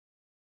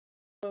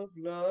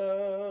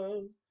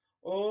love,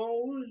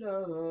 oh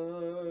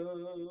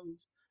love.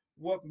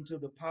 Welcome to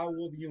the power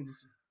of unity.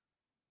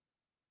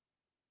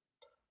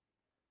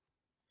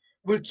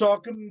 We're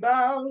talking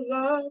about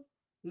love,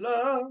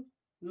 love,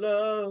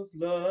 love,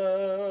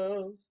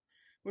 love.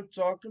 We're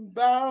talking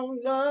about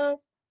love,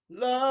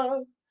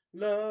 love,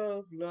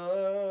 love,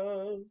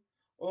 love,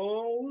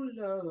 oh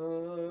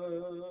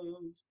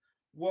love.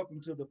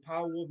 Welcome to the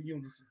power of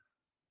unity.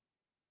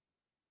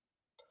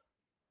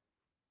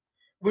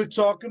 We're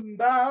talking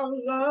about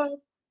love,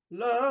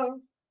 love,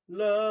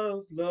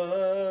 love,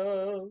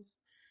 love.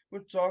 We're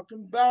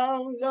talking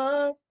about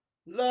love,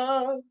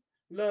 love,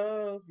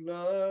 love,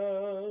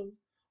 love.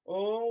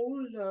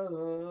 Oh,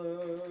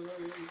 love.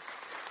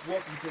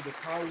 Welcome to the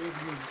power of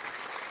unity.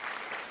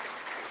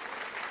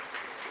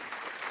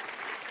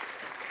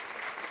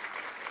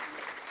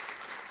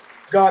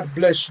 God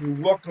bless you.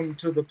 Welcome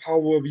to the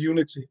power of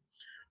unity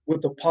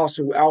with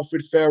Apostle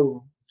Alfred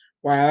Farrell,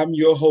 where I'm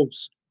your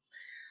host.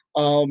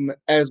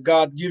 As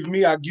God give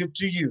me, I give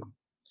to you.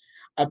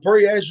 I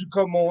pray as you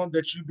come on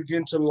that you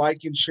begin to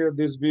like and share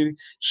this video,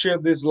 share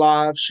this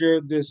live, share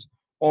this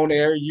on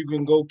air. You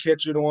can go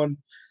catch it on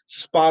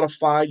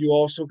Spotify. You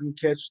also can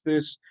catch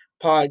this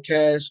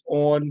podcast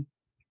on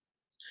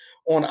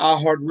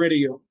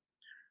iHeartRadio.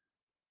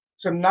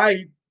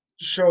 Tonight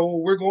show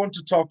we're going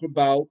to talk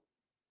about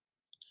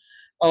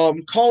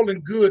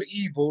calling good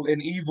evil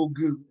and evil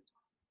good.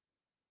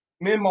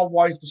 Me and my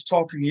wife was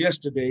talking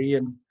yesterday,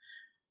 and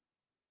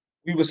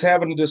we was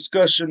having a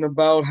discussion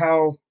about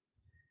how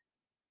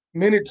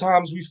many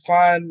times we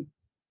find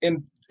in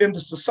in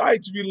the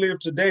society we live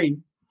today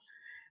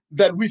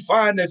that we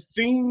find that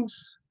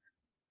things,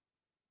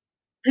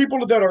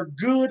 people that are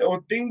good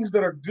or things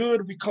that are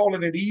good, we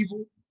calling it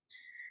evil,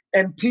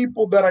 and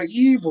people that are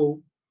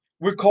evil,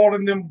 we're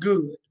calling them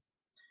good.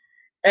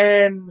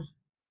 And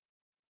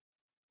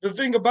the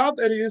thing about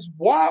that is,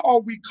 why are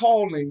we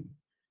calling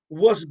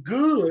what's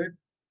good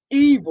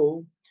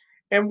evil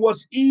and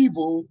what's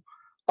evil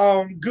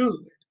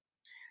good?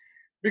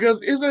 Because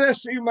isn't it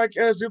seem like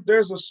as if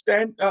there's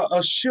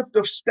a shift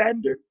of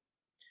standard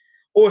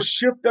or a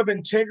shift of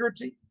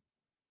integrity?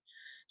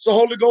 So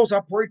Holy Ghost,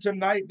 I pray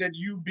tonight that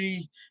you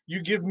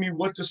give me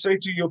what to say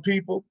to your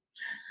people.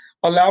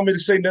 Allow me to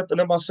say nothing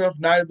of myself,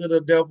 neither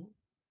the devil.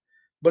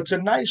 But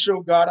tonight's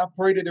show, God, I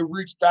pray that it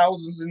reach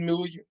thousands and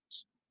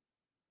millions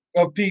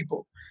of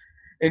people.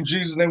 In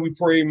Jesus' name we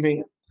pray,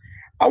 amen.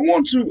 I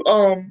want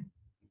to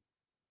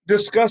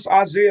discuss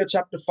Isaiah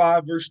chapter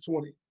 5, verse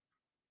 20.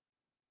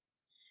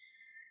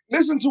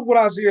 Listen to what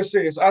Isaiah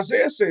says.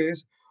 Isaiah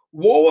says,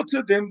 woe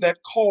to them that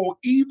call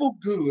evil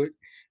good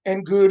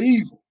and good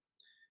evil,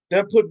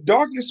 that put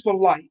darkness for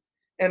light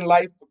and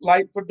light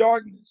for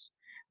darkness,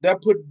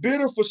 that put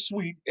bitter for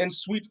sweet and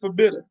sweet for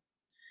bitter.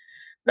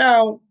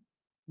 Now,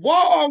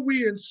 why are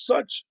we in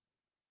such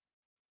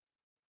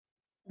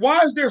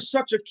why is there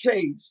such a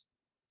case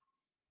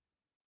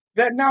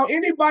that now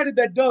anybody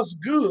that does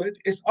good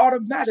is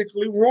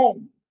automatically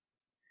wrong?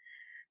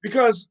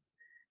 Because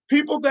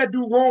people that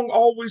do wrong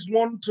always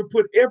want to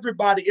put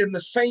everybody in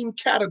the same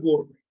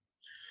category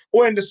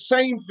or in the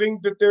same thing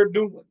that they're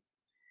doing.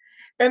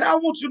 And I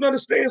want you to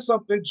understand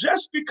something.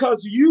 Just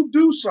because you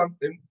do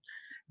something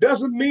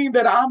doesn't mean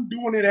that I'm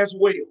doing it as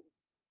well.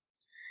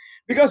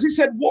 Because he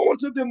said, woe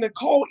unto them that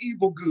call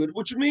evil good,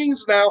 which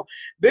means now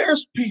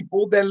there's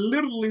people that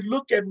literally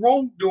look at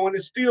wrongdoing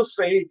and still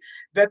say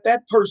that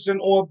that person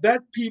or that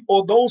people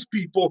or those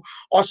people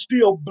are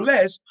still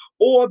blessed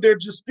or they're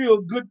just still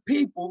good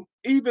people,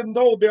 even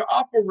though they're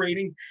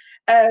operating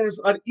as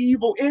an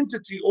evil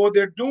entity or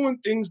they're doing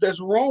things that's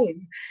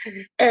wrong.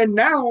 And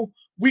now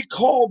we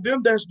call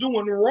them that's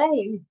doing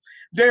wrong,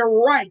 they're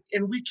right.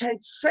 And we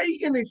can't say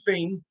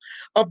anything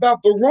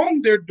about the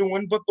wrong they're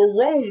doing, but the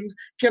wrong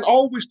can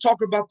always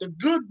talk about the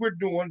good we're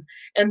doing,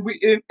 and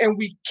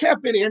we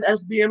kept it in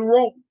as being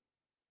wrong.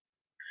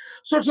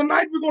 So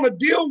tonight we're going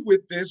to deal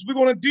with this. We're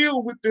going to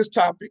deal with this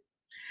topic.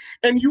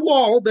 And you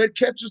all that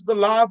catches the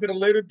live at a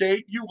later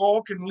date, you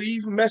all can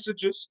leave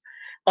messages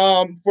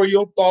for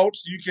your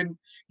thoughts.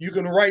 You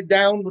can write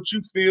down what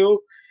you feel,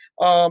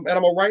 and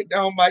I'm gonna write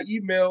down my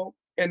email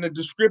in the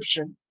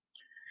description.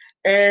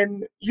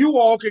 And you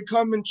all can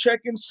come and check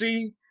and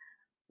see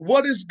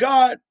what is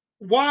God,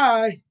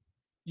 why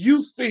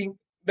you think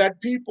that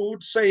people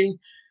would say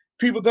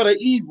people that are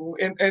evil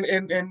and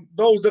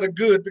those that are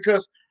good,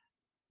 because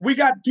we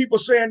got people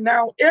saying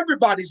now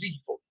everybody's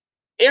evil.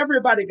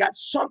 Everybody got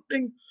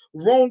something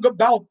wrong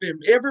about them.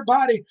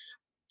 Everybody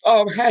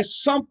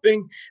has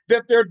something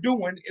that they're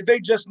doing. They're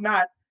just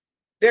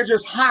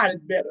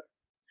hiding better.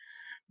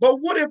 But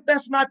what if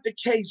that's not the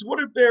case?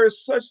 What if there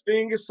is such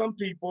thing as some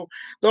people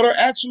that are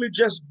actually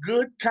just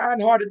good,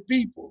 kind-hearted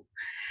people,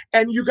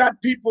 and you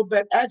got people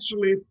that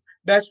actually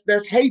that's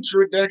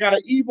hatred, that got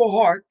an evil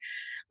heart,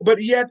 but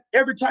yet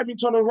every time you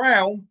turn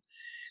around,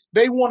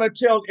 they want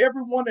to tell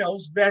everyone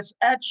else that's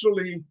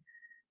actually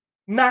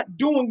not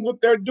doing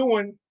what they're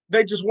doing.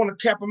 They just want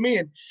to cap them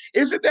in.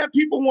 Is it that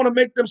people want to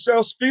make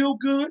themselves feel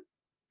good,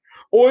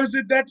 or is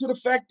it that to the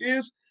fact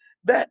is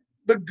that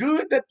the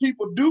good that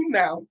people do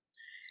now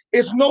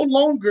is no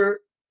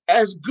longer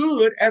as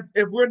good as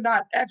if we're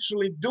not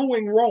actually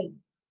doing wrong.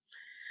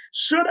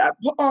 Should I,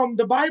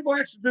 the Bible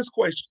asks this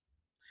question.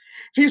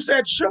 He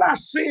said, should I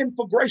sin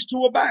for grace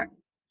to abound?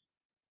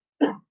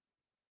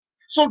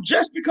 So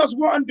just because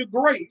we're under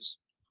grace,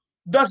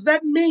 does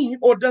that mean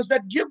or does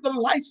that give the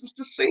license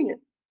to sin?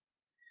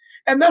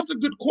 And that's a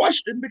good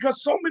question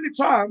because so many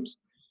times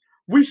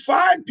we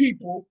find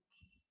people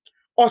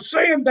are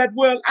saying that,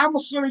 well, I'm a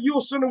sinner, you're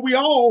a sinner, we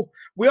all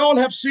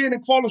have sinned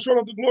and fallen short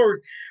of the glory.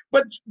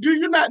 But do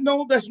you not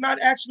know that's not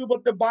actually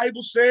what the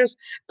Bible says?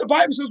 The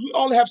Bible says we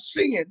all have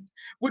sinned,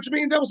 which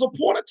means there was a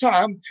point of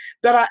time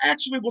that I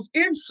actually was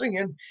in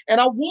sin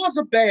and I was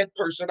a bad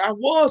person. I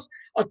was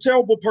a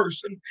terrible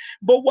person.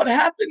 But what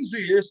happens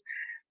is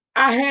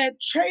I had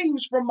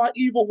changed from my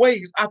evil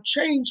ways. I've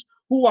changed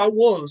who I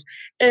was.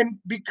 And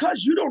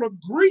because you don't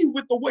agree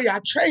with the way I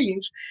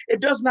changed, it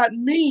does not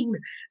mean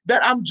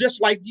that I'm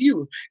just like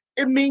you.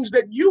 It means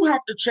that you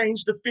have to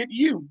change to fit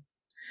you.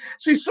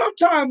 See,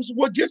 sometimes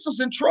what gets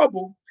us in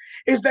trouble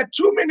is that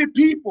too many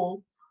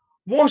people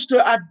wants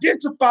to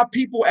identify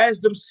people as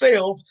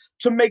themselves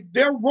to make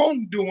their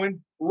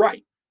wrongdoing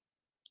right.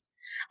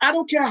 I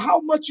don't care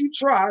how much you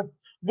try,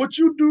 what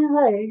you do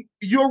wrong,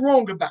 you're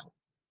wrong about.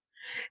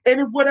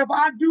 And whatever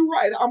I do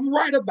right, I'm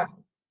right about.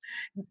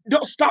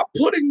 Don't stop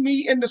putting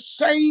me in the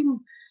same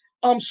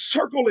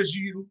circle as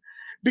you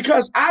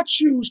because I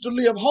choose to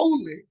live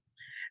holy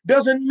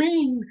doesn't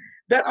mean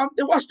that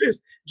watch this.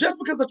 Just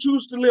because I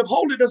choose to live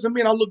holy doesn't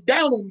mean I look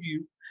down on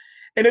you.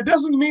 And it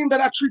doesn't mean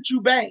that I treat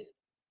you bad.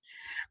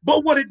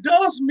 But what it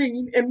does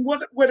mean, and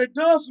what it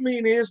does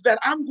mean is that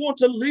I'm going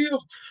to live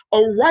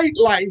a right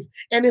life.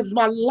 And if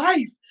my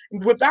life,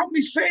 without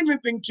me saying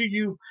anything to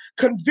you,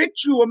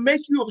 convict you or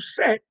make you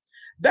upset,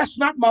 that's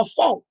not my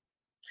fault.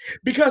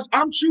 Because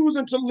I'm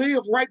choosing to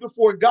live right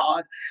before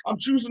God. I'm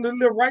choosing to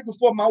live right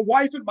before my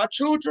wife and my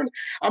children.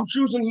 I'm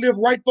choosing to live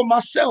right for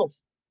myself.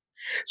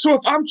 So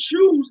if I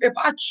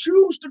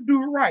choose to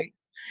do right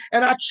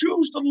and I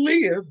choose to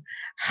live,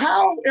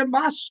 how is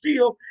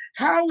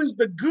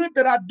the good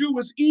that I do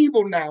is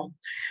evil now?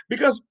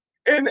 Because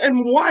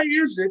and why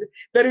is it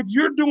that if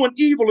you're doing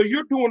evil or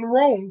you're doing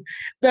wrong,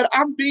 that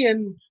I'm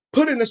being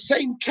put in the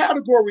same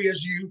category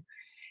as you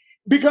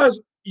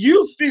because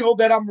you feel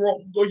that I'm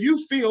wrong or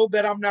you feel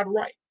that I'm not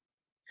right?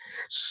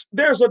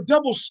 There's a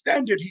double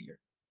standard here.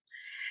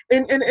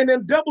 And a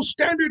double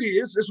standard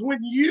is when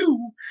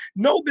you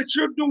know that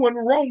you're doing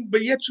wrong,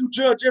 but yet you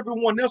judge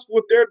everyone else for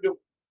what they're doing.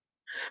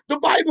 The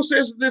Bible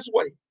says this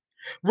way: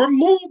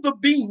 remove the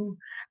beam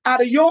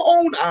out of your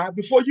own eye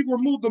before you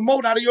remove the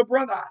mote out of your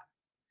brother's eye.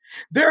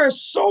 There are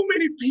so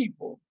many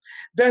people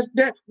that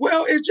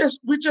well,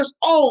 we just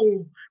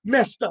all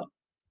messed up.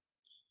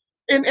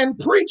 And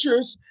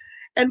preachers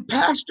and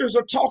pastors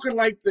are talking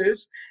like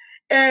this.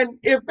 And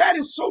if that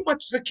is so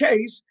much the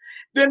case,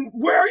 then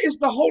where is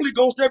the Holy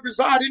Ghost that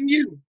reside in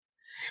you?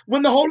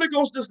 When the Holy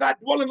Ghost does not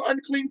dwell in an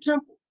unclean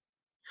temple,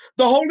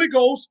 the Holy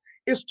Ghost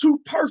is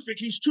too perfect.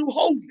 He's too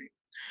holy.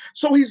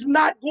 So he's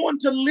not going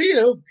to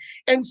live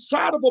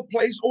inside of a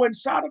place or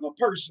inside of a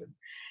person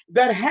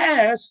that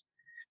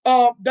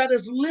that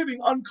is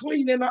living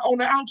unclean on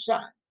the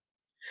outside.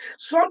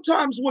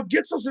 Sometimes what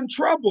gets us in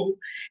trouble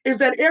is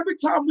that every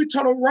time we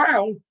turn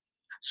around,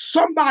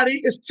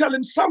 somebody is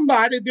telling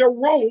somebody they're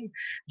wrong.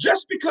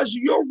 Just because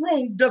you're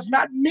wrong does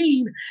not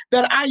mean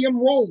that I am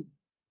wrong.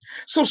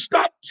 So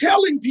stop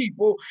telling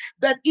people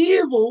that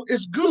evil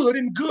is good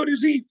and good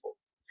is evil.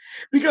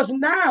 Because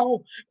now,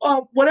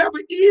 whatever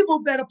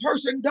evil that a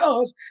person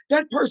does,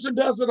 that person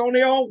does it on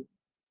their own.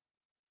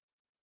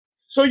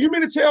 So you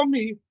mean to tell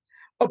me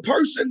a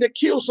person that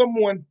kills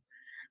someone,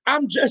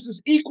 I'm just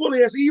as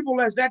equally as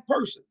evil as that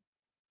person?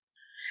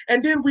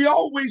 And then we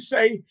always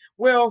say,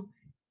 well,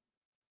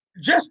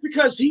 just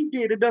because he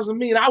did it doesn't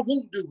mean I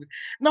won't do it.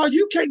 No,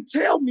 you can't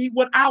tell me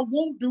what I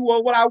won't do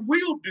or what I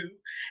will do.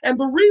 And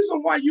the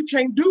reason why you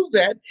can't do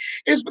that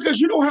is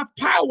because you don't have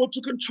power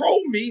to control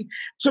me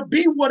to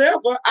be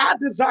whatever I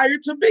desire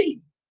to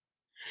be.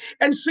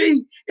 And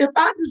see, if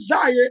I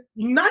desire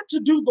not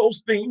to do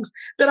those things,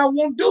 then I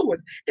won't do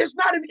it. It's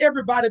not in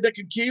everybody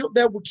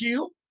that will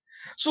kill.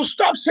 So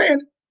stop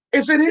saying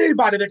it's in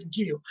anybody that can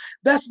kill.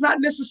 That's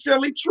not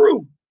necessarily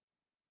true.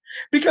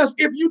 Because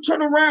if you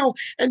turn around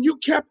and you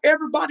kept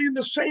everybody in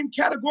the same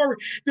category,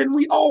 then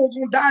we all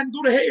gonna die and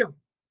go to hell.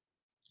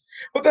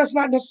 But that's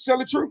not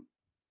necessarily true.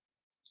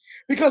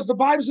 Because the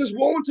Bible says,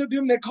 woe unto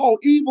them that call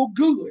evil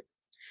good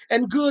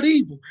and good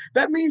evil.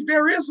 That means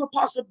there is a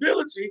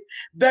possibility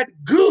that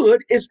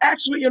good is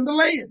actually in the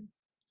land.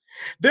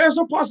 There's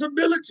a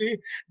possibility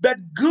that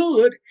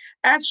good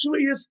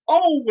actually is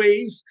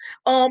always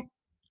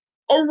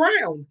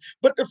around.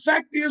 But the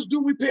fact is,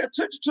 do we pay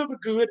attention to the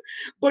good?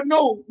 But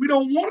no, we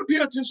don't want to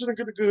pay attention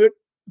to the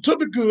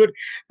good,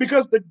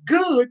 because the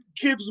good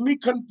gives me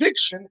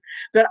conviction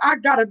that I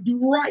gotta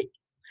do right.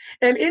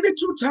 And any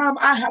time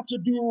I have to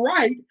do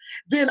right,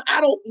 then I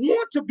don't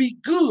want to be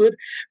good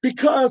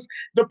because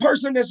the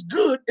person that's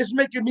good is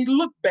making me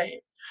look bad.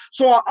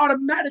 So I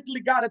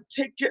automatically got to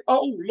take it.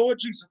 Oh, Lord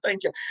Jesus,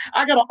 thank you.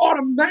 I got to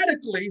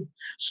automatically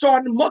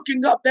start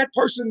mucking up that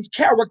person's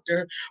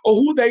character or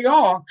who they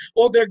are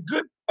or their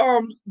good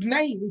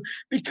name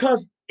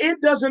because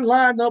it doesn't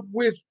line up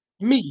with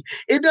me.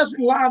 It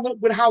doesn't line up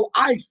with how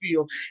I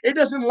feel. It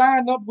doesn't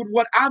line up with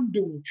what I'm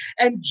doing.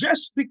 And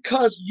just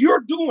because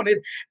you're doing it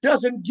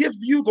doesn't give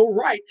you the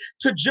right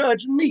to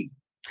judge me.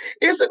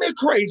 Isn't it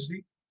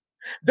crazy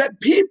that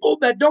people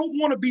that don't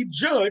want to be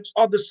judged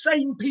are the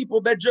same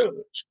people that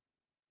judge?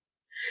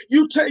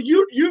 You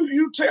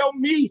tell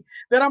me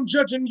that I'm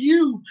judging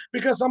you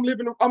because I'm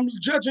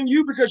judging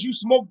you because you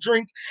smoke,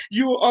 drink,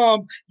 you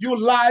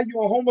lie,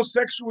 you're a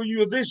homosexual,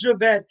 you're this, you're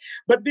that.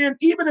 But then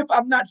even if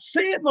I'm not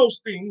saying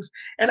those things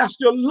and I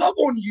still love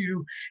on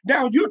you,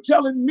 now you're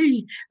telling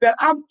me that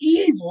I'm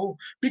evil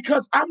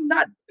because I'm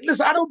not.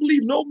 Listen, I don't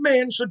believe no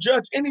man should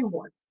judge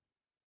anyone.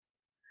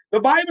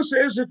 The Bible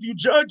says if you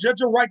judge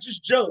a righteous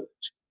judge.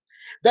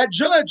 That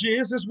judge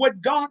is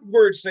what God's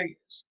word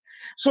says.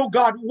 So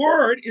God's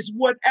word is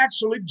what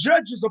actually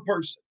judges a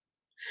person.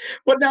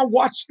 But now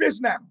watch this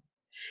now.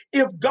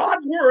 If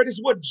God's word is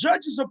what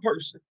judges a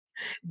person,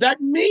 that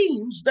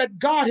means that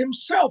God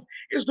himself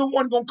is the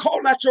one going to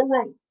call out your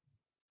wrong.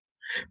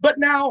 But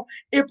now,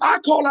 if I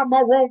call out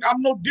my wrong,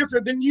 I'm no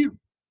different than you.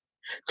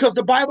 Because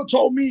the Bible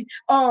told me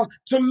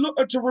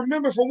to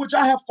remember from which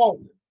I have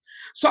fallen.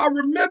 So I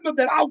remember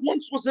that I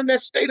once was in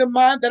that state of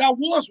mind that I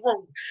was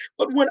wrong.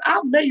 But when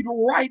I made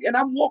right and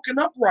I'm walking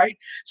upright,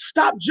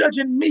 stop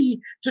judging me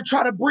to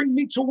try to bring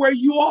me to where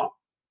you are.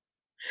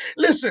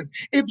 Listen,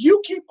 if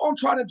you keep on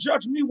trying to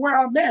judge me where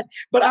I'm at,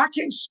 but I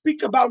can't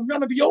speak about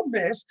none of your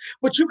mess,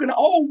 but you can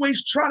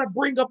always try to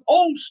bring up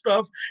old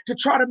stuff to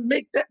try to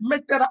make that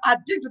an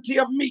identity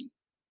of me.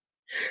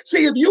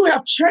 See, if you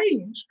have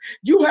changed,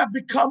 you have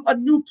become a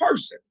new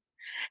person.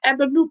 And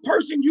the new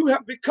person you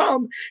have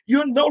become,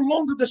 you're no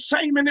longer the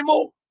same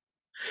anymore.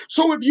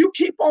 So if you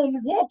keep on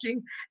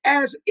walking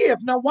as if,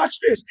 now watch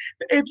this,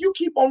 if you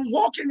keep on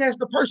walking as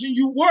the person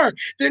you were,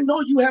 then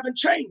no, you haven't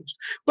changed.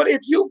 But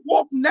if you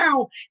walk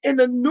now in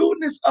the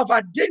newness of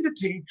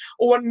identity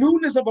or a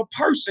newness of a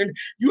person,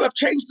 you have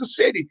changed the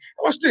city.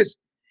 Watch this.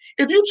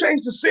 If you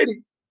change the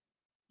city,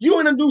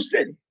 you're in a new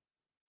city.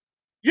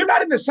 You're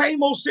not in the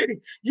same old city.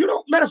 You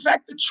don't. Matter of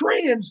fact, the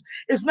trends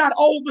is not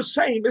all the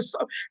same. It's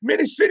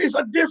many cities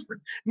are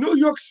different. New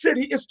York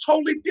City is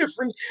totally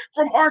different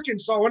from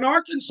Arkansas, and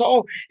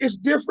Arkansas is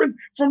different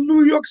from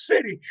New York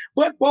City.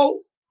 But both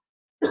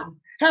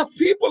have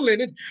people in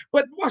it.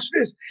 But watch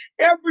this.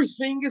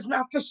 Everything is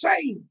not the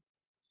same.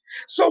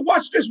 So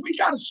watch this. We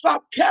got to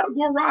stop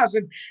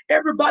categorizing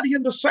everybody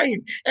in the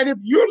same. And if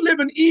you're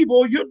living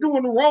evil, you're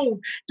doing wrong,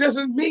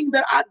 doesn't mean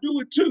that I do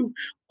it too.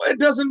 It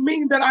doesn't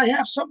mean that I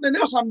have something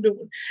else I'm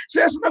doing. So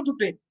that's another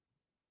thing.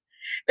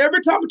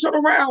 Every time we turn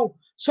around,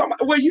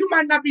 well, you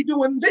might not be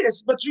doing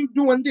this, but you're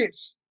doing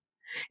this.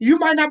 You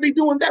might not be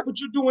doing that, but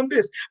you're doing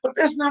this. But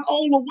that's not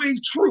all the way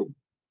true.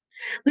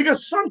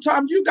 Because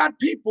sometimes you got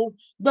people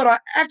that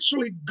are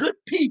actually good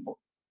people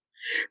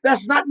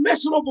that's not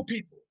messing over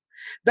people.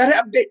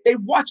 They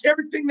watch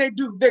everything they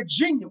do. They're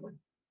genuine.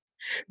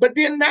 But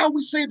then now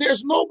we say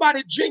there's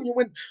nobody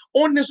genuine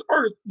on this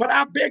earth. But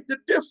I beg to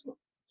differ.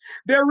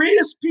 There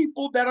is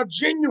people that are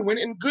genuine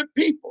and good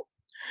people.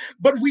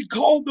 But we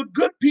call the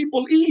good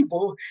people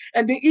evil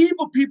and the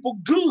evil people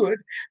good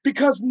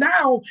because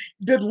now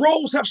the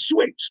roles have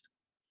switched.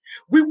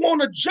 We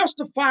want to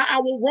justify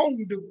our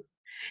wrongdoing.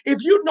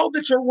 If you know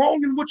that you're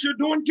wrong in what you're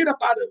doing, get up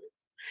out of it.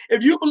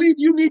 If you believe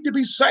you need to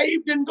be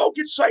saved, then go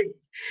get saved.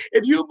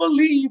 If you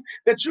believe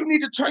that you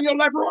need to turn your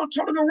life around,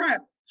 turn it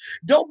around.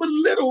 Don't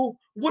belittle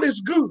what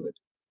is good.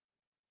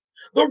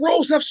 The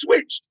roles have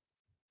switched.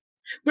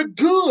 The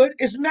good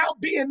is now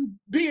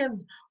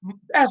being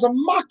as a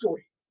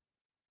mockery,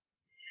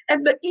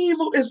 and the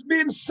evil is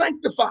being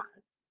sanctified.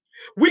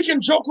 We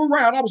can joke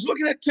around. I was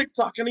looking at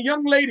TikTok, and a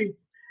young lady,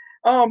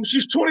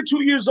 she's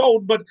 22 years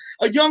old, but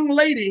a young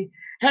lady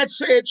had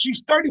said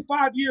she's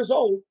 35 years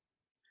old,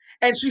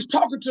 and she's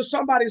talking to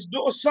somebody's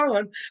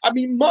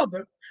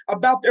mother,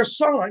 about their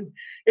son,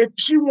 if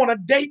she want to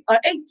date an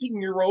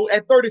 18-year-old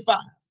at 35.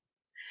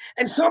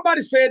 And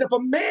somebody said if a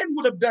man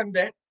would have done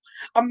that,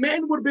 a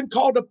man would have been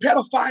called a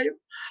pedophile.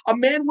 A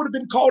man would have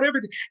been called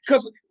everything,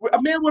 because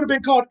a man would have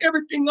been called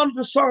everything under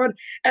the sun,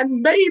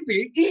 and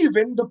maybe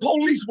even the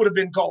police would have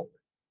been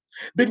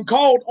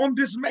called on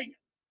this man.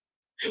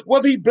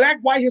 Whether he black,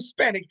 white,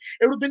 Hispanic,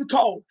 it would have been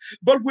called.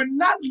 But we're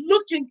not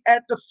looking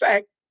at the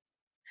fact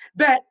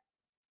that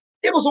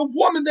it was a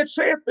woman that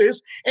said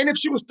this, and if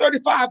she was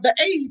 35, the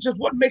age is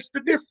what makes the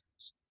difference.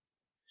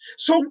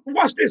 So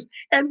watch this.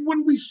 And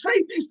when we say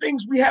these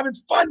things, we're having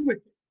fun with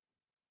it.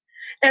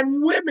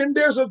 And women,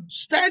 there's a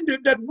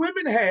standard that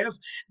women have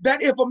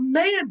that if a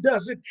man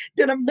does it,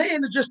 then a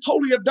man is just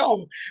totally a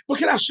dog. But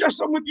can I share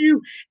something with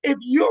you? If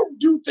you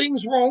do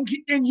things wrong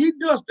and he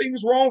does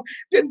things wrong,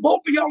 then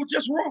both of y'all are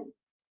just wrong.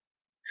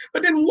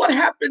 But then what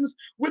happens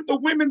with the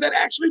women that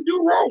actually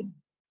do wrong?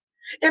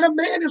 And a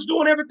man is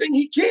doing everything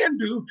he can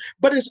do,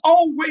 but it's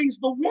always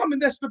the woman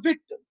that's the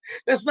victim.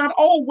 That's not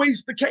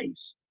always the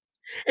case.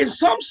 In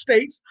some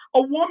states,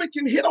 a woman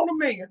can hit on a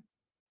man,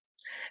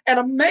 and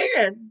a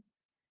man,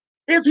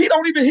 if he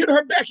don't even hit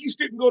her back, he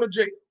still can go to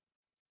jail.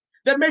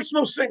 That makes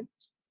no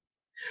sense.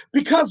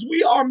 Because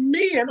we are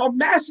men or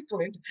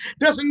masculine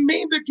doesn't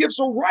mean that gives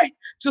a right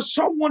to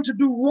someone to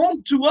do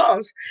wrong to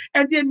us,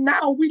 and then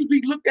now we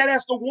be looked at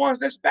as the ones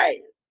that's bad.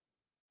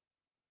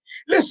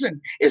 Listen,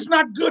 it's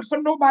not good for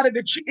nobody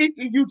to cheat.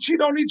 You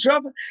cheat on each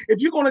other. If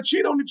you're going to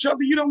cheat on each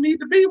other, you don't need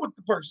to be with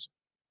the person.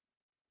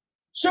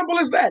 Simple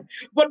as that.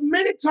 But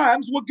many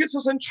times what gets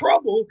us in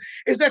trouble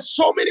is that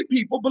so many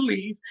people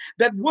believe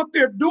that what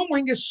they're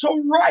doing is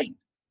so right.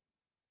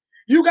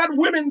 You got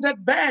women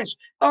that bash.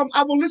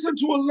 I will listen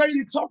to a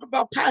lady talk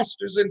about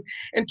pastors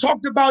and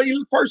talked about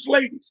first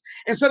ladies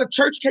and said a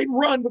church can't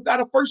run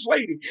without a first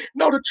lady.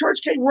 No, the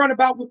church can't run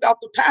about without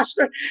the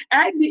pastor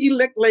and the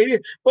elect lady.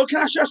 But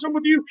can I share something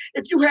with you?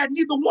 If you had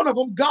neither one of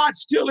them, God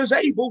still is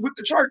able with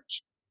the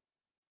church.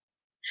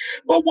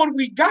 But what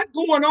we got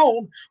going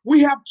on, we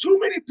have too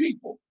many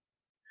people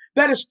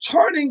that is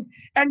turning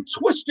and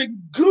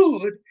twisting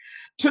good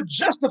to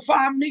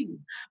justify me,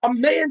 a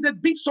man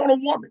that beats on a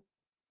woman.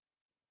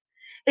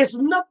 It's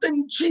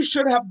nothing she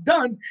should have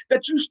done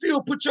that you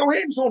still put your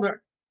hands on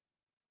her.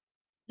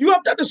 You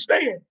have to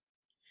understand,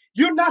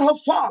 you're not her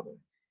father.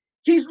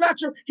 He's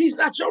not your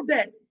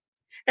daddy.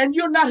 And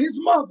you're not his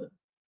mother.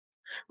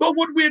 But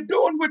what we're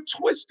doing, we're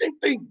twisting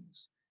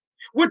things.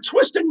 We're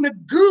twisting the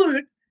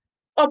good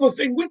of a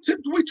thing. We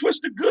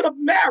twist the good of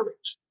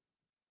marriage.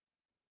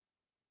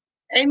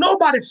 Ain't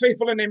nobody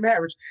faithful in their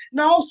marriage.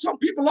 Now, some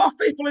people are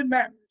faithful in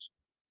marriage.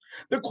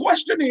 The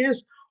question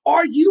is,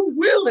 are you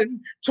willing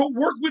to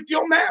work with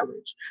your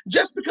marriage?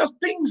 Just because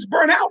things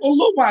burn out a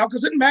little while,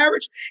 because in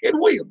marriage, it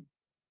will.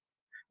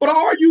 But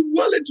are you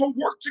willing to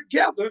work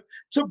together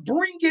to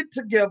bring it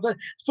together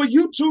for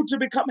you two to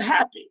become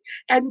happy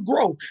and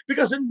grow?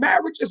 Because in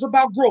marriage, it's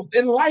about growth.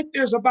 In life,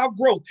 there's about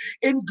growth.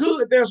 In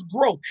good, there's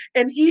growth.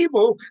 In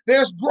evil,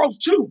 there's growth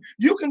too.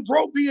 You can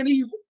grow being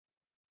evil.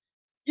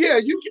 Yeah,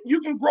 you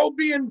can grow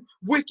being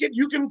wicked.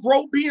 You can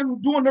grow being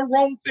doing the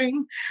wrong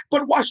thing.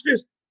 But watch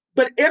this.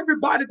 But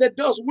everybody that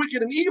does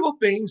wicked and evil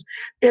things,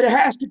 it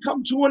has to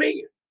come to an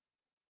end.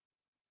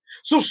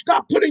 So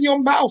stop putting your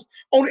mouth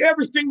on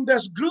everything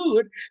that's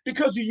good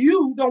because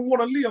you don't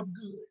want to live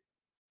good.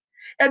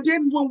 And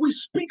then when we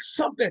speak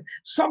something,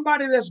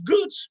 somebody that's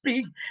good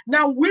speak,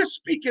 now we're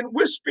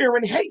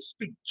sparing hate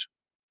speech.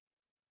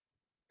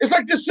 It's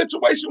like this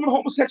situation with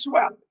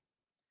homosexuality.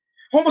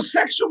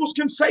 Homosexuals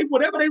can say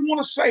whatever they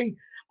want to say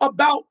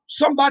about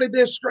somebody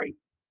that's straight,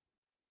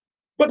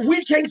 but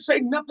we can't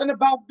say nothing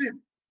about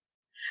them.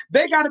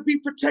 They got to be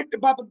protected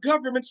by the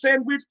government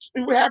saying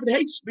we're having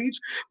hate speech,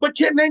 but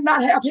can they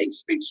not have hate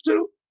speech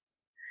too?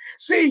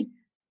 See,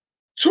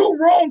 two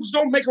wrongs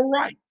don't make a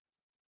right.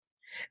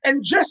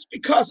 And just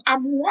because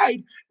I'm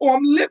right or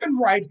I'm living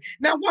right,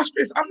 now watch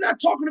this. I'm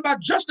not talking about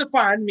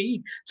justifying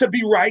me to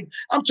be right.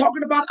 I'm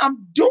talking about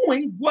I'm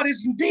doing what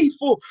is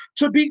needful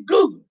to be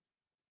good.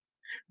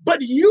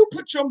 But you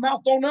put your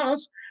mouth on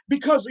us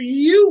because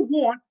you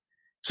want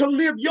to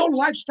live your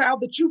lifestyle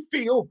that you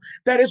feel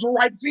that is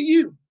right for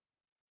you.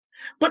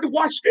 But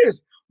watch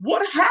this.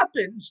 What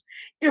happens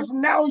if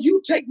now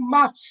you take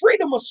my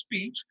freedom of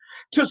speech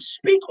to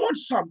speak on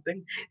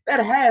something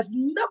that has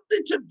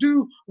nothing to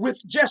do with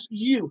just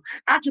you?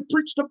 I can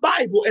preach the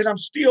Bible and I'm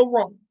still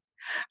wrong.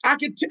 I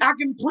can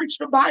preach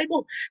the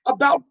Bible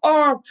about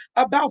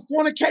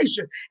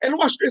fornication. And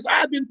watch this.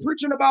 I've been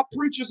preaching about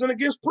preachers and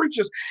against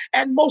preachers,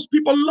 and most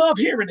people love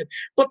hearing it.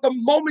 But the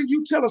moment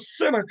you tell a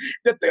sinner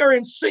that they're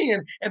in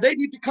sin and they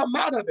need to come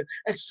out of it,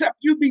 except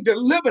you be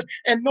delivered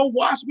and no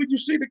watch when you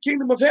see the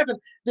kingdom of heaven,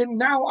 then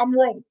now I'm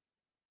wrong.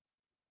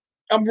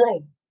 I'm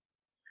wrong.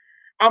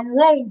 I'm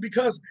wrong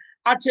because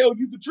I tell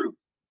you the truth.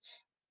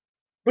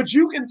 But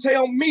you can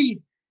tell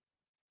me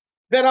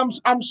that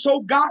I'm so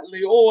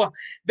godly, or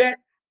that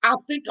I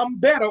think I'm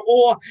better,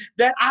 or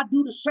that I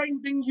do the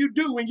same thing you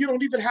do, and you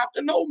don't even have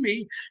to know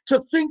me to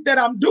think that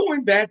I'm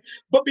doing that.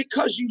 But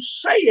because you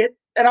say it,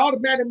 it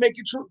automatically make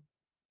it true.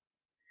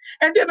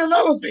 And then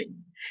another thing,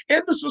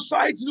 in the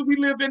society that we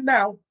live in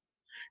now,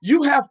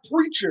 you have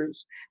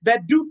preachers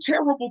that do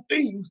terrible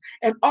things,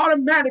 and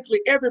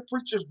automatically every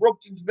preacher is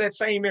broke into that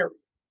same area.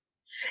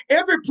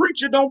 Every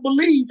preacher don't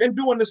believe in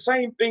doing the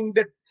same thing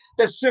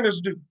that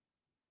sinners do.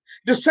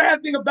 The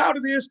sad thing about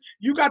it is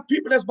you got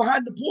people that's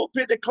behind the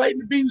pulpit that claim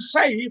to be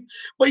saved,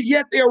 but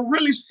yet they're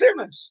really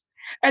sinners.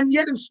 And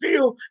yet and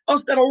still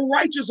us that are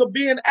righteous are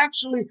being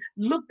actually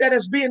looked at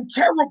as being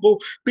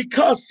terrible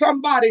because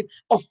somebody,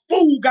 a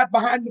fool, got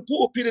behind the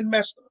pulpit and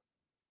messed up.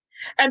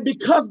 And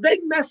because they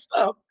messed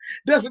up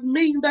doesn't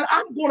mean that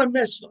I'm going to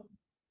mess up.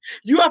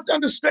 You have to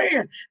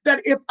understand that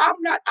if I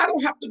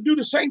don't have to do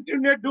the same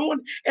thing they're doing,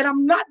 and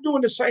I'm not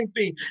doing the same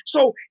thing.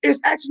 So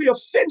it's actually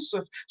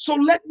offensive. So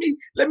let me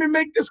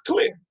make this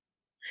clear.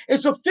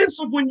 It's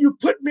offensive when you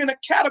put me in a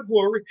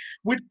category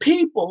with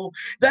people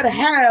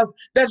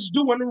that's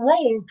doing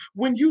wrong.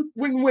 When you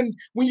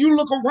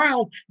look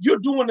around, you're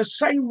doing the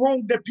same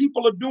wrong that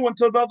people are doing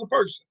to the other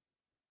person.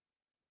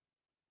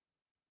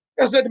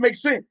 Does that make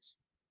sense?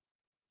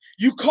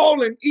 You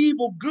calling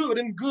evil good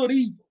and good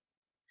evil.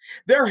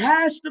 There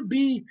has to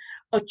be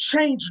a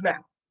change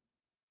now.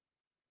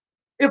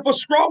 If a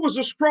straw was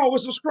a straw,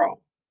 it's a straw.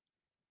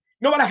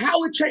 No matter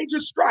how it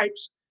changes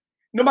stripes,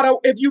 no matter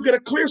if you get a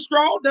clear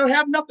straw, they'll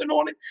have nothing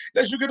on it.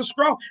 Unless you get a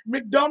straw.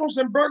 McDonald's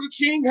and Burger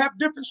King have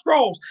different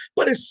straws,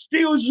 but it's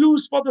still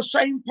used for the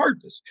same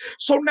purpose.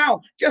 So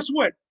now, guess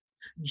what?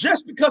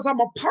 Just because I'm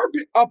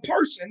a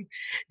person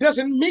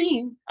doesn't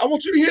mean, I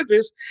want you to hear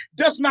this,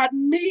 does not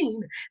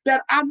mean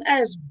that I'm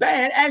as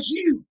bad as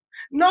you.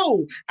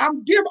 No,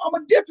 I'm different.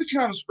 I'm a different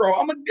kind of straw.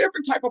 I'm a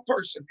different type of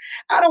person.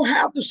 I don't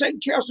have the same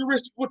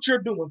characteristics what you're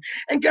doing.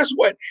 And guess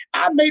what?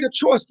 I made a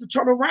choice to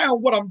turn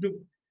around what I'm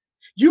doing.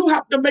 You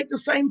have to make the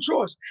same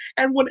choice.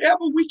 And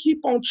whenever we keep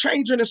on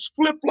changing and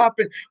flip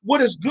flopping,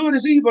 what is good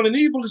is evil and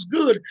evil is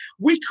good,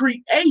 we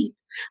create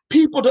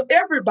people that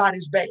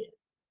everybody's bad,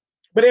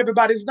 but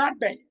everybody's not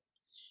bad.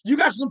 You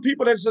got some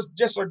people that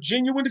just are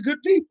genuinely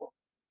good people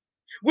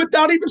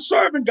without even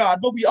serving God,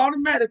 but we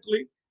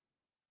automatically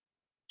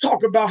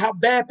talk about how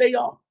bad they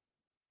are.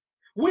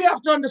 We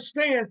have to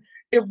understand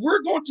if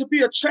we're going to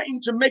be a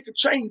change and make a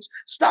change,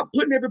 stop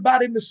putting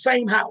everybody in the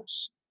same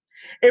house.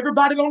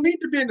 Everybody don't need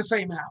to be in the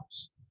same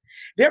house.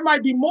 There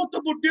might be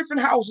multiple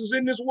different houses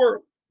in this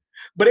world,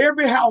 but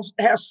every house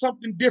has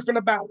something different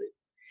about it.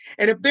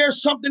 And if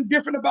there's something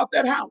different about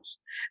that house,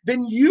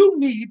 then you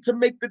need to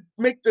make the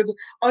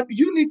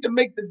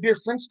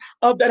difference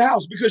of that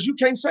house, because you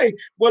can't say,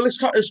 well, it's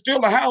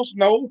still a house.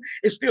 No,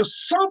 it's still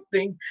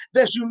something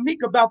that's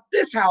unique about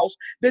this house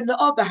than the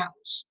other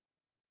house.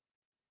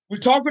 We're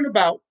talking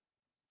about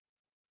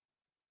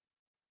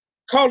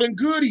calling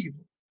good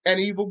evil and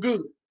evil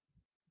good.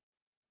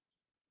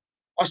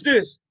 Watch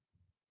this.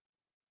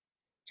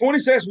 20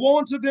 says, woe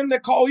unto them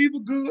that call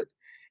evil good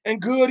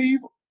and good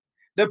evil,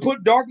 that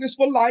put darkness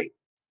for light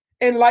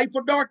and light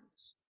for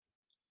darkness.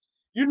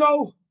 You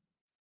know,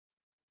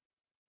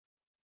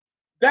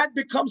 that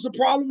becomes a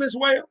problem as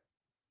well.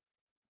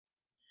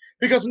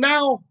 Because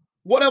now,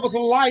 whatever's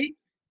light,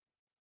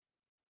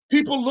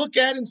 people look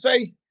at and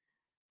say,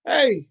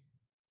 hey,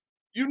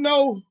 you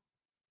know,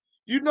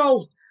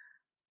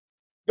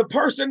 the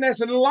person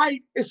that's in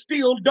light is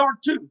still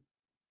dark too.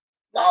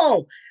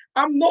 No,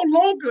 I'm no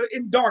longer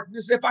in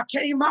darkness. If I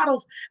came out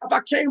of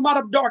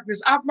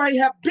darkness, I might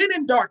have been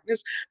in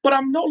darkness, but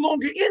I'm no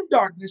longer in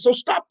darkness. So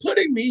stop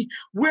putting me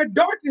where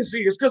darkness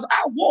is, because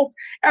I walk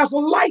as a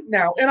light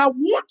now, and I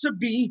want to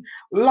be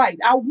light.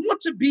 I want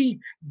to be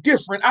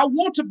different. I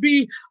want to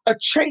be a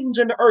change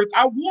in the earth.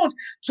 I want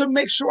to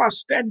make sure I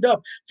stand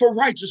up for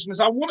righteousness.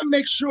 I want to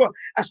make sure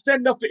I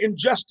stand up for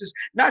injustice,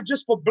 not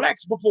just for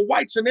blacks, but for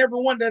whites and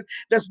everyone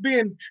that's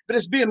being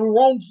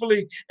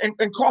wrongfully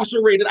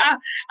incarcerated.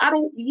 I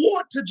don't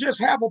want to just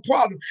have a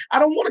problem. I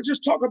don't want to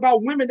just talk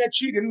about women that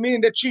cheat and men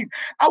that cheat.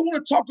 I want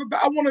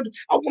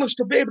us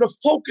to be able to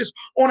focus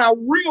on our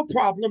real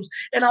problems.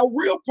 And our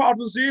real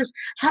problems is,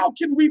 how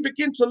can we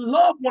begin to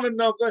love one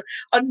another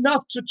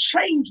enough to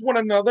change one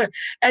another,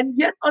 and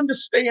yet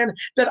understand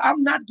that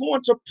I'm not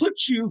going to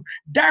put you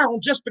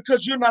down just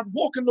because you're not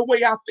walking the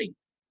way I think.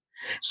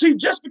 See,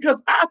 just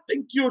because I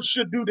think you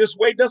should do this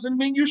way doesn't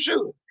mean you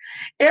should.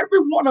 Every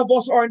one of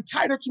us are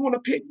entitled to an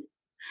opinion.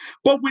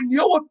 But when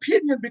your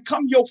opinion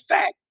become your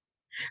fact,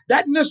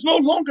 that is no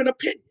longer an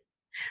opinion.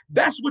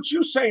 That's what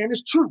you're saying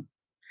is true.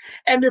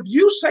 And if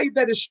you say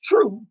that is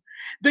true,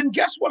 then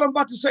guess what I'm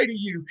about to say to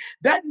you?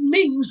 That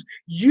means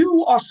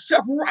you are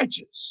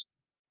self-righteous.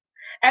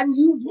 And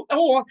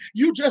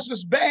you just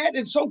as bad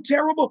and so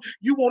terrible.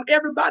 You want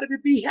everybody to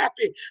be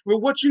happy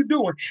with what you're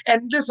doing.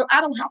 And listen, I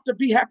don't have to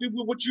be happy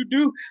with what you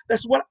do.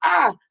 That's what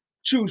I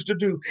choose to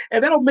do.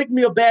 And that don't make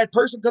me a bad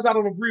person because I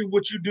don't agree with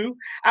what you do.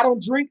 I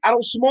don't drink, I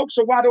don't smoke,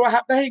 so why do I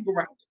have to hang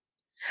around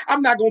it?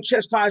 I'm not going to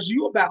chastise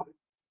you about it.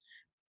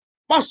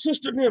 My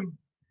sister and them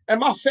and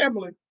my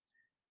family,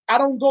 I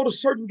don't go to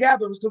certain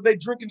gatherings because they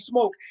drink and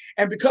smoke.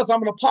 And because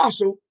I'm an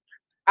apostle,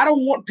 I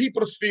don't want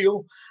people to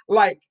feel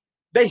like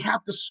they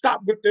have to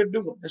stop what they're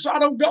doing. And so I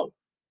don't go.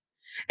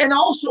 And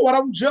also, I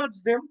don't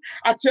judge them.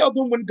 I tell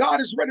them when God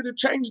is ready to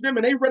change them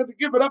and they're ready to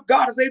give it up,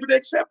 God is able to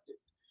accept it.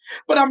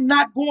 But I'm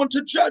not going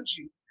to judge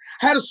you.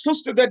 I had a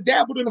sister that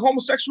dabbled in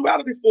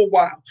homosexuality for a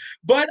while,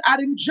 but I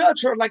didn't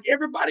judge her like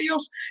everybody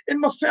else in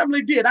my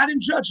family did. I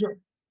didn't judge her.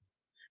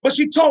 But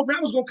she told me I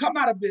was going to come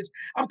out of this.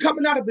 I'm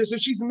coming out of this. And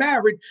she's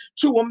married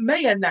to a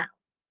man now.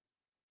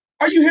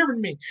 Are you hearing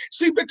me?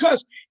 See,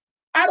 because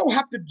I don't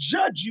have to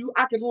judge you.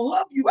 I can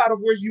love you out of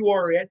where you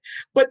are at.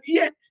 But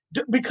yet,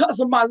 because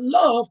of my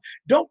love,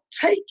 don't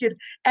take it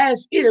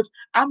as if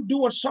I'm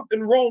doing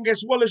something wrong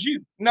as well as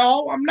you.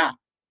 No, I'm not.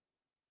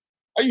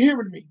 Are you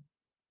hearing me?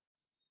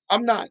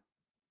 I'm not.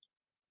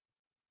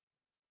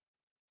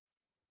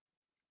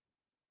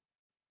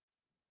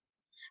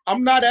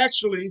 I'm not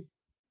actually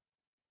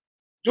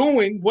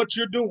doing what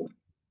you're doing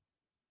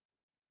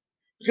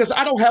because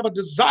I don't have a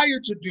desire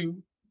to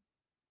do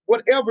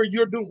whatever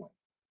you're doing.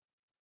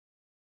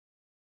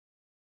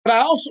 But I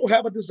also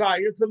have a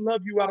desire to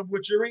love you out of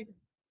what you're in.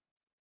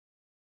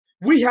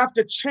 We have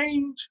to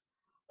change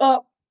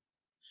up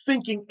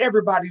thinking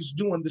everybody's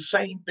doing the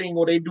same thing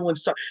or they doing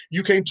something.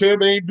 You can't tell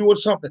me they ain't doing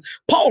something.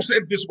 Paul said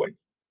it this way.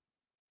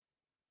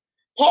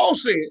 Paul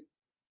said,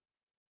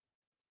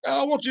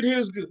 I want you to hear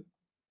this good.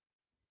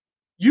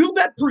 You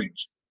that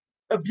preach,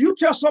 if you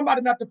tell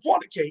somebody not to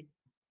fornicate,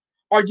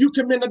 or you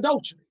commit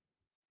adultery.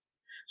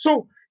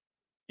 So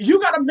you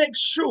got to make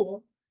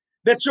sure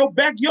that your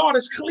backyard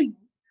is clean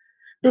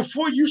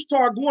before you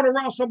start going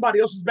around somebody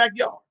else's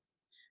backyard.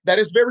 That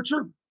is very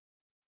true.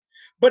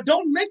 But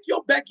don't make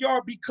your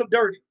backyard be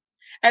dirty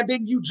and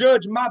then you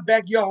judge my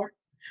backyard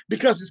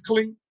because it's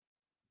clean.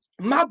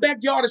 My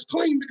backyard is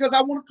clean because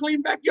I want a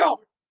clean backyard.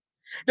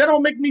 That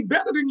don't make me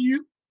better than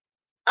you.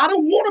 I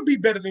don't want to be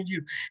better than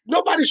you.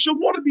 Nobody should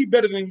want to be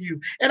better than you.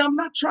 And I'm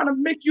not trying to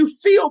make you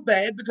feel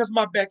bad because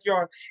my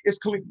backyard is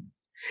clean.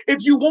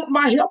 If you want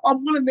my help,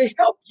 I'm willing to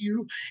help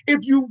you. If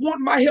you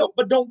want my help,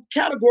 but don't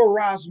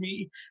categorize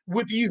me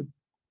with you.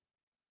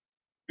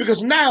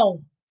 Because now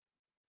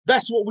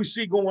that's what we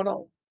see going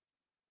on.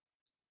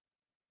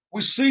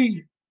 We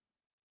see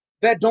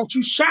that don't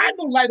you shine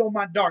no light on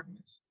my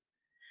darkness.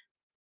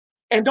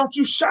 And don't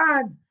you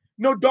shine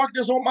no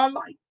darkness on my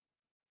light.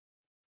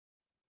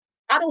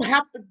 I don't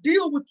have to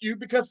deal with you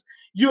because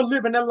you're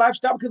living that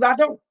lifestyle, because I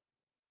don't.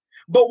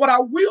 But what I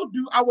will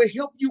do, I will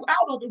help you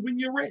out of it when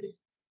you're ready.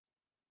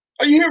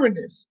 Are you hearing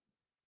this?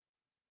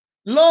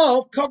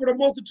 Love covered a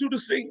multitude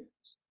of sins.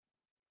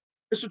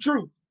 It's the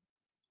truth.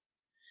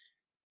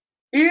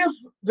 If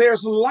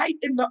there's light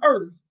in the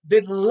earth,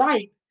 then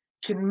light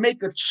can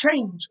make a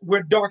change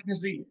where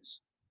darkness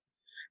is.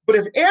 But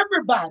if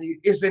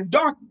everybody is in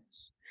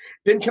darkness,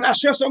 then can I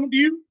share something with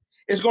you?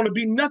 It's going to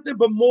be nothing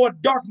but more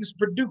darkness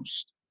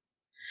produced.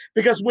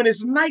 Because when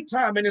it's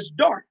nighttime and it's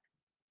dark,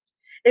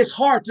 it's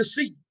hard to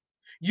see.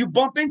 You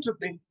bump into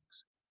things.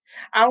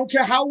 I don't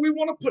care how we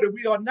want to put it.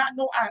 We are not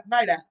no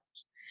night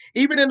owls.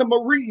 Even in the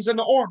Marines and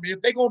the Army,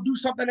 if they're going to do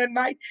something at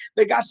night,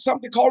 they got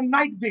something called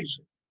night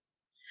vision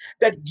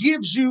that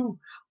gives you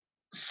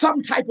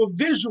some type of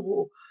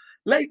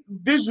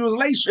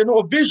visualization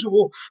or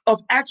visual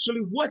of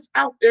actually what's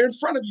out there in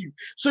front of you.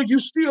 So you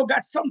still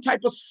got some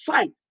type of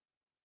sight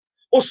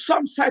or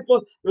some type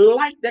of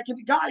light that can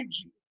guide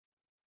you.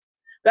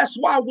 That's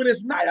why when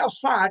it's night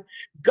outside,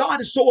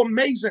 God is so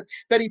amazing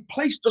that he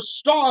placed the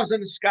stars in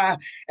the sky.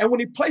 And when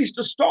he placed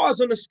the stars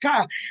in the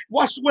sky,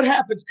 watch what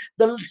happens.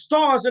 The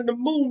stars and the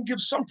moon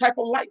give some type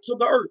of light to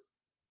the earth,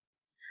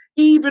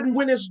 even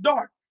when it's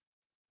dark.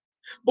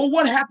 But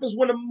what happens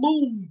when the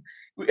moon,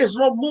 there's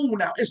no moon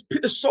out?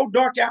 It's so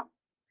dark out.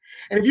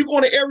 And if you go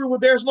in an area where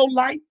there's no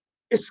light,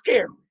 it's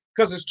scary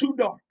because it's too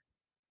dark.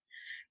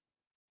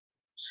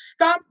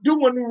 Stop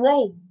doing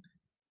wrong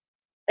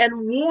and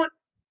want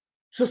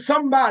to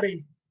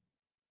somebody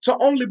to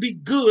only be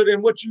good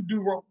in what you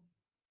do wrong.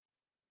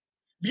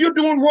 If you're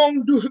doing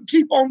wrong,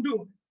 keep on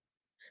doing it.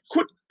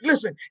 Quit,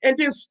 listen, and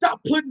then stop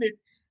putting it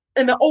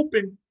in the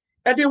open.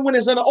 And then when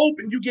it's in the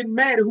open, you get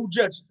mad at who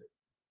judges it.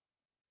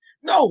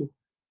 No,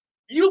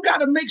 you got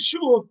to make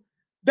sure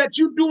that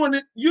you're doing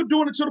it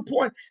to the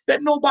point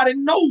that nobody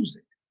knows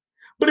it.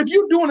 But if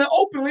you're doing it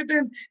openly,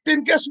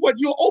 then guess what?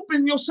 You'll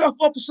open yourself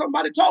up to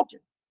somebody talking.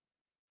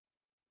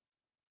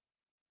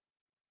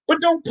 But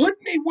don't put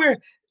me where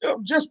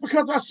just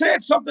because I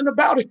said something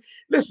about it.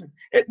 Listen,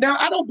 now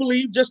I don't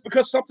believe just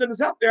because something is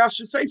out there, I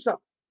should say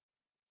something.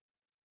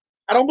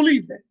 I don't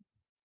believe that.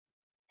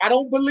 I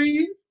don't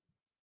believe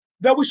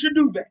that we should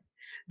do that.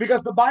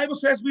 Because the Bible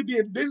says we be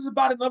in business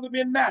about another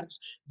man matters.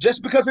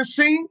 Just because it's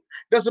seen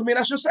doesn't mean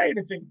I should say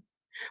anything.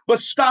 But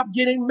stop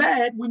getting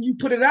mad when you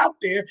put it out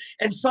there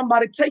and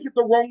somebody take it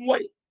the wrong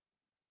way.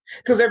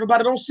 Because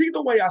everybody don't see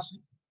the way I see.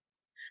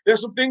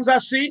 There's some things I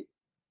see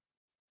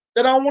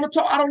that I don't want to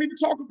talk. I don't even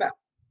talk about.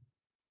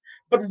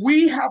 But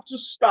we have to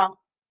stop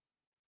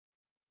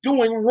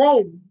doing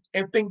wrong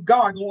and think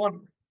God will honor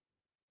it.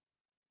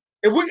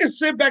 If we can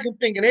sit back and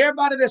think, and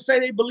everybody that say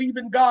they believe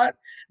in God,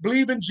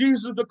 believe in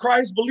Jesus the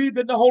Christ, believe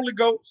in the Holy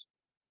Ghost,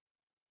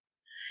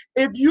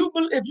 if you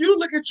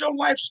look at your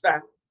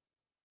lifestyle,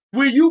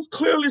 will you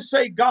clearly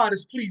say God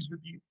is pleased with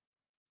you?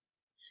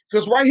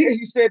 Because right here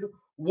he said,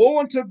 "Woe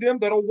unto them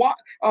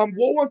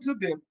woe unto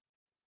them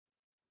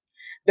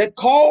that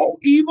call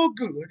evil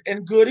good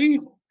and good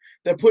evil,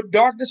 that put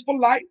darkness for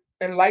light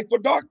and light for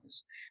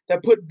darkness,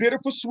 that put bitter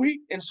for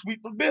sweet and sweet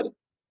for bitter.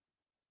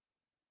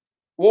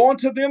 Woe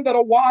unto them that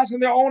are wise in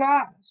their own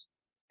eyes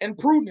and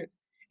prudent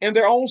in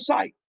their own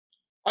sight."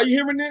 Are you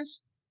hearing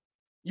this?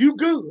 You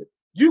good.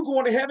 You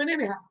going to heaven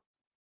anyhow.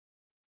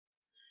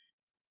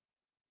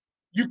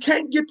 You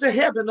can't get to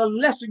heaven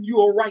unless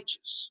you are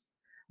righteous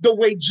the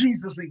way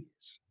Jesus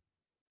is.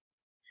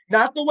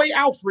 Not the way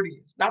Alfred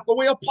is, not the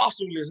way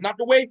Apostle is, not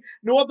the way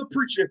no other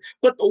preacher,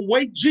 but the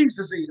way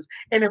Jesus is.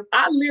 And if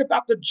I live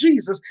after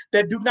Jesus,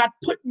 that do not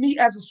put me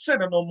as a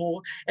sinner no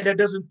more, and that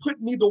doesn't put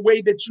me the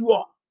way that you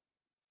are.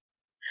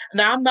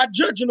 Now, I'm not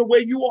judging the way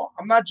you are.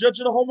 I'm not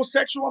judging a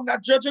homosexual. I'm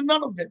not judging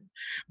none of them.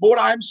 But what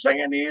I'm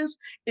saying is,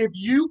 if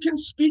you can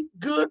speak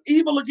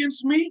evil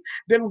against me,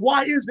 then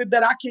why is it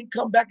that I can't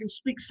come back and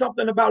speak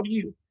something about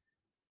you?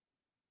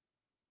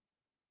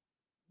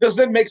 Does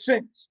that make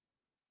sense?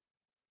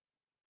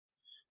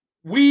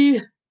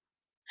 We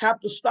have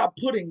to stop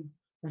putting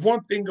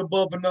one thing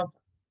above another,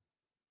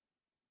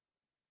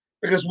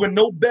 because we're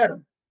no better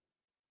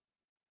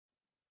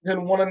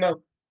than one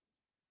another.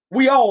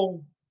 We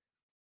all,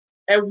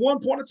 at one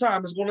point in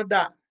time, is going to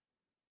die.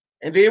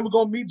 And then we're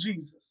going to meet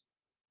Jesus.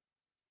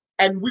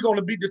 And we're going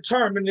to be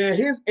determined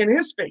in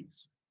his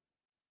face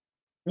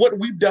what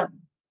we've done.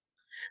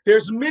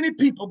 There's many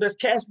people that's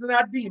casting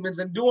out demons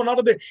and doing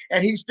other things,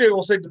 and he still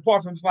will say,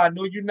 "Depart from me, I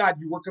know you're not,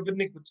 you work of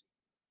iniquity."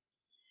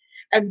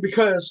 And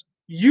because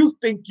you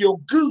think you're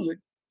good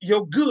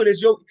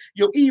is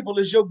your evil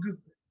is your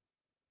good.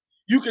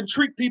 You can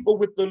treat people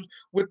with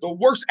the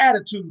worst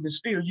attitude and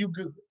still you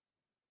good.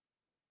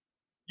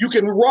 You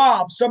can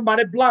rob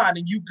somebody blind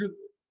and you good.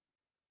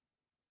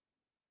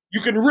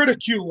 You can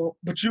ridicule,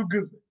 but you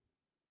good.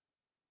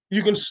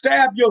 You can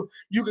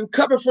you can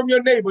cover from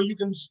your neighbor.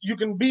 You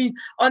can be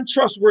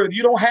untrustworthy.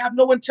 You don't have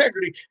no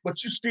integrity,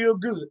 but you still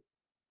good.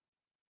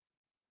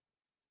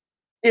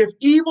 If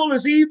evil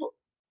is evil,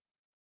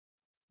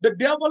 the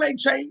devil ain't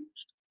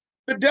changed.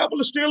 The devil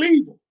is still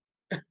evil.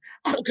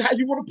 I don't care how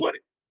you want to put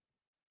it.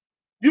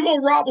 You go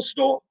rob a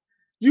store,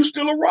 you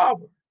still a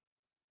robber.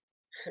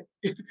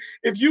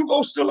 If you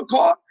go steal a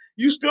car,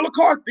 you still a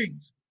car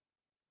thief.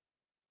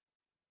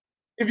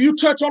 If you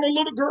touch on a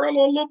little girl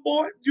or a little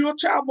boy, you're a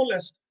child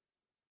molester.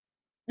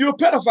 You're a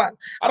pedophile.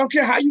 I don't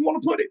care how you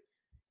want to put it.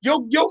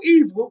 Your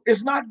evil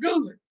is not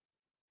good.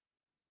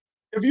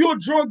 If you're a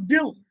drug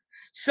dealer,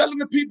 selling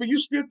to people, you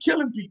still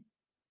killing people.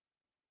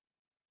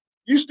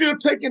 You still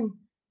taking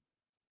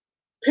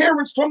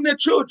parents from their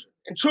children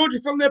and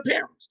children from their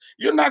parents.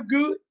 You're not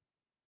good.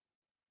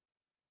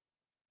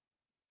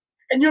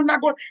 And you're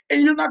not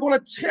going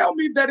to tell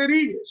me that it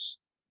is.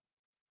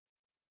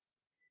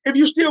 If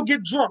you still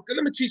get drunk, and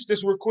let me teach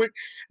this real quick.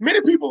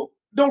 Many people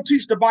don't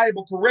teach the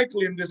Bible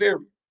correctly in this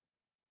area.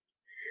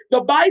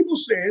 The Bible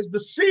says the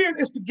sin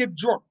is to get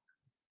drunk.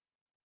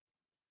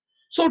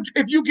 So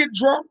if you get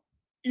drunk,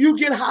 you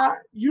get high,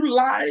 you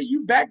lie,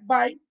 you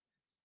backbite,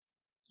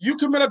 you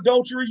commit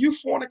adultery, you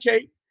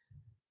fornicate,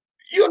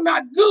 you're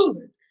not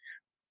good.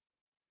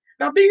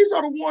 Now, these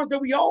are the ones that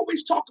we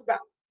always talk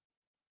about.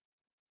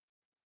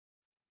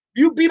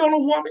 You beat on a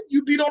woman,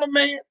 you beat on a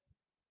man,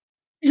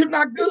 you're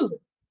not good.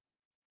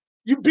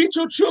 You beat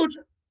your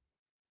children,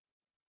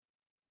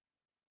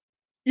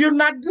 you're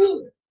not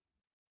good.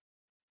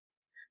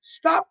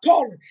 Stop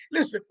calling.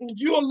 Listen,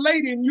 you're a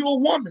lady and you're a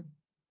woman.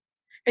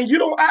 And you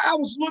know, I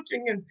was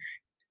looking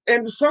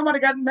and somebody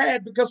got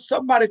mad because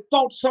somebody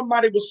thought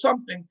somebody was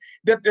something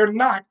that they're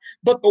not,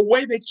 but the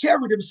way they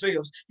carry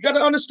themselves. You got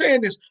to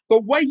understand this. The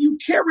way you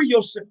carry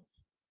yourself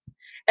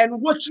and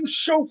what you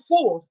show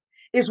forth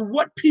is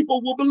what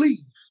people will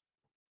believe,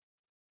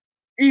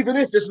 even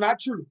if it's not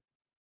true.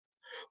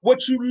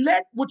 What you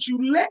let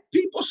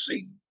people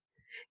see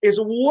is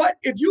what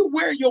if you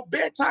wear your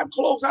bedtime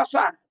clothes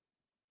outside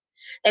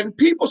and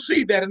people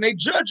see that and they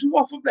judge you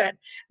off of that,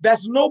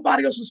 that's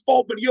nobody else's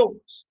fault but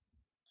yours.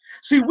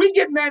 See, we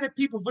get mad at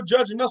people for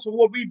judging us for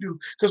what we do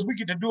because we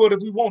get to do it if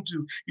we want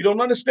to. You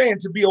don't understand,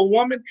 to be a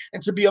woman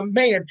and to be a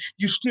man,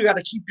 you still got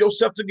to keep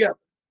yourself together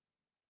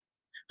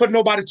for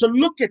nobody to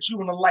look at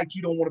you in a light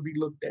you don't want to be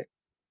looked at.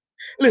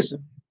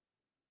 Listen,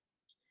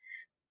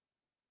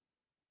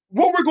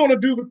 what we're going to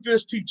do with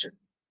this teaching,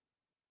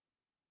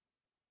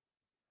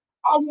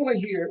 I want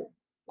to hear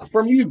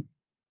from you.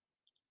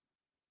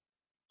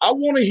 I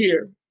want to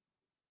hear,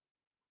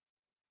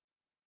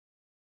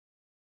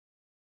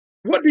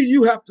 what do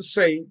you have to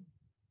say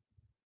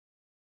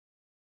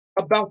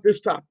about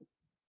this topic?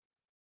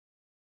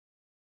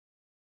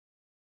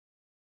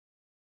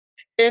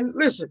 And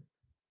listen,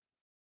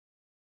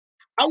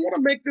 I want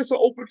to make this an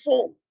open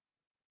forum.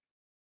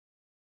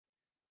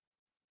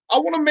 I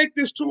want to make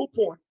this to a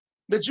point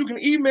that you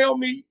can email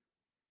me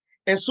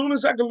as soon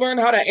as I can learn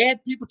how to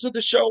add people to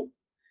the show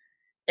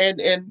and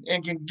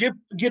can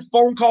get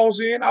phone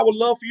calls in. I would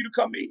love for you to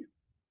come in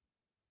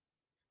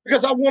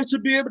because I want to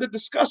be able to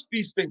discuss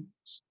these things.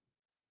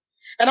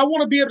 And I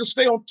want to be able to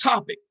stay on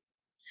topic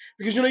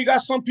because, you know, you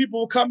got some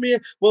people who come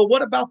in, well,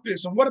 what about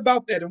this? And what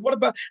about that? And what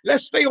about,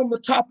 let's stay on the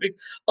topic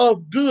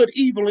of good,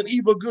 evil, and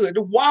evil, good.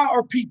 Why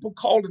are people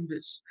calling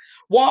this?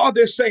 Why are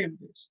they saying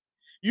this?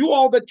 You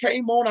all that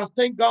came on, I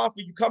thank God for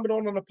you coming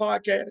on the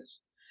podcast.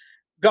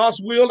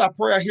 God's will, I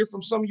pray I hear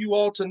from some of you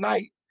all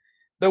tonight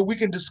that we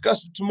can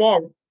discuss it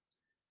tomorrow.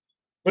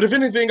 But if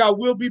anything, I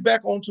will be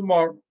back on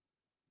tomorrow.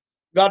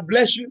 God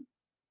bless you.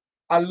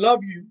 I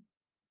love you.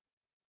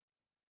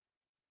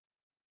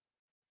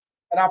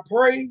 And I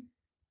pray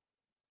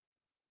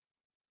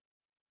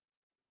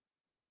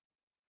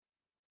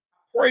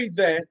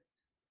that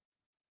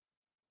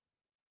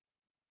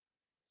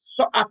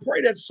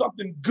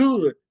something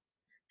good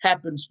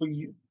happens for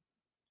you.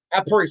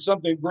 I pray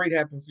something great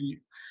happens for you.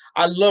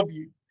 I love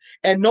you.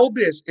 And know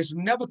this, it's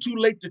never too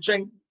late to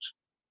change.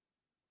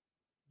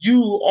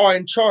 You are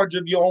in charge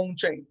of your own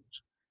change.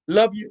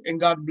 Love you and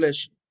God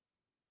bless you.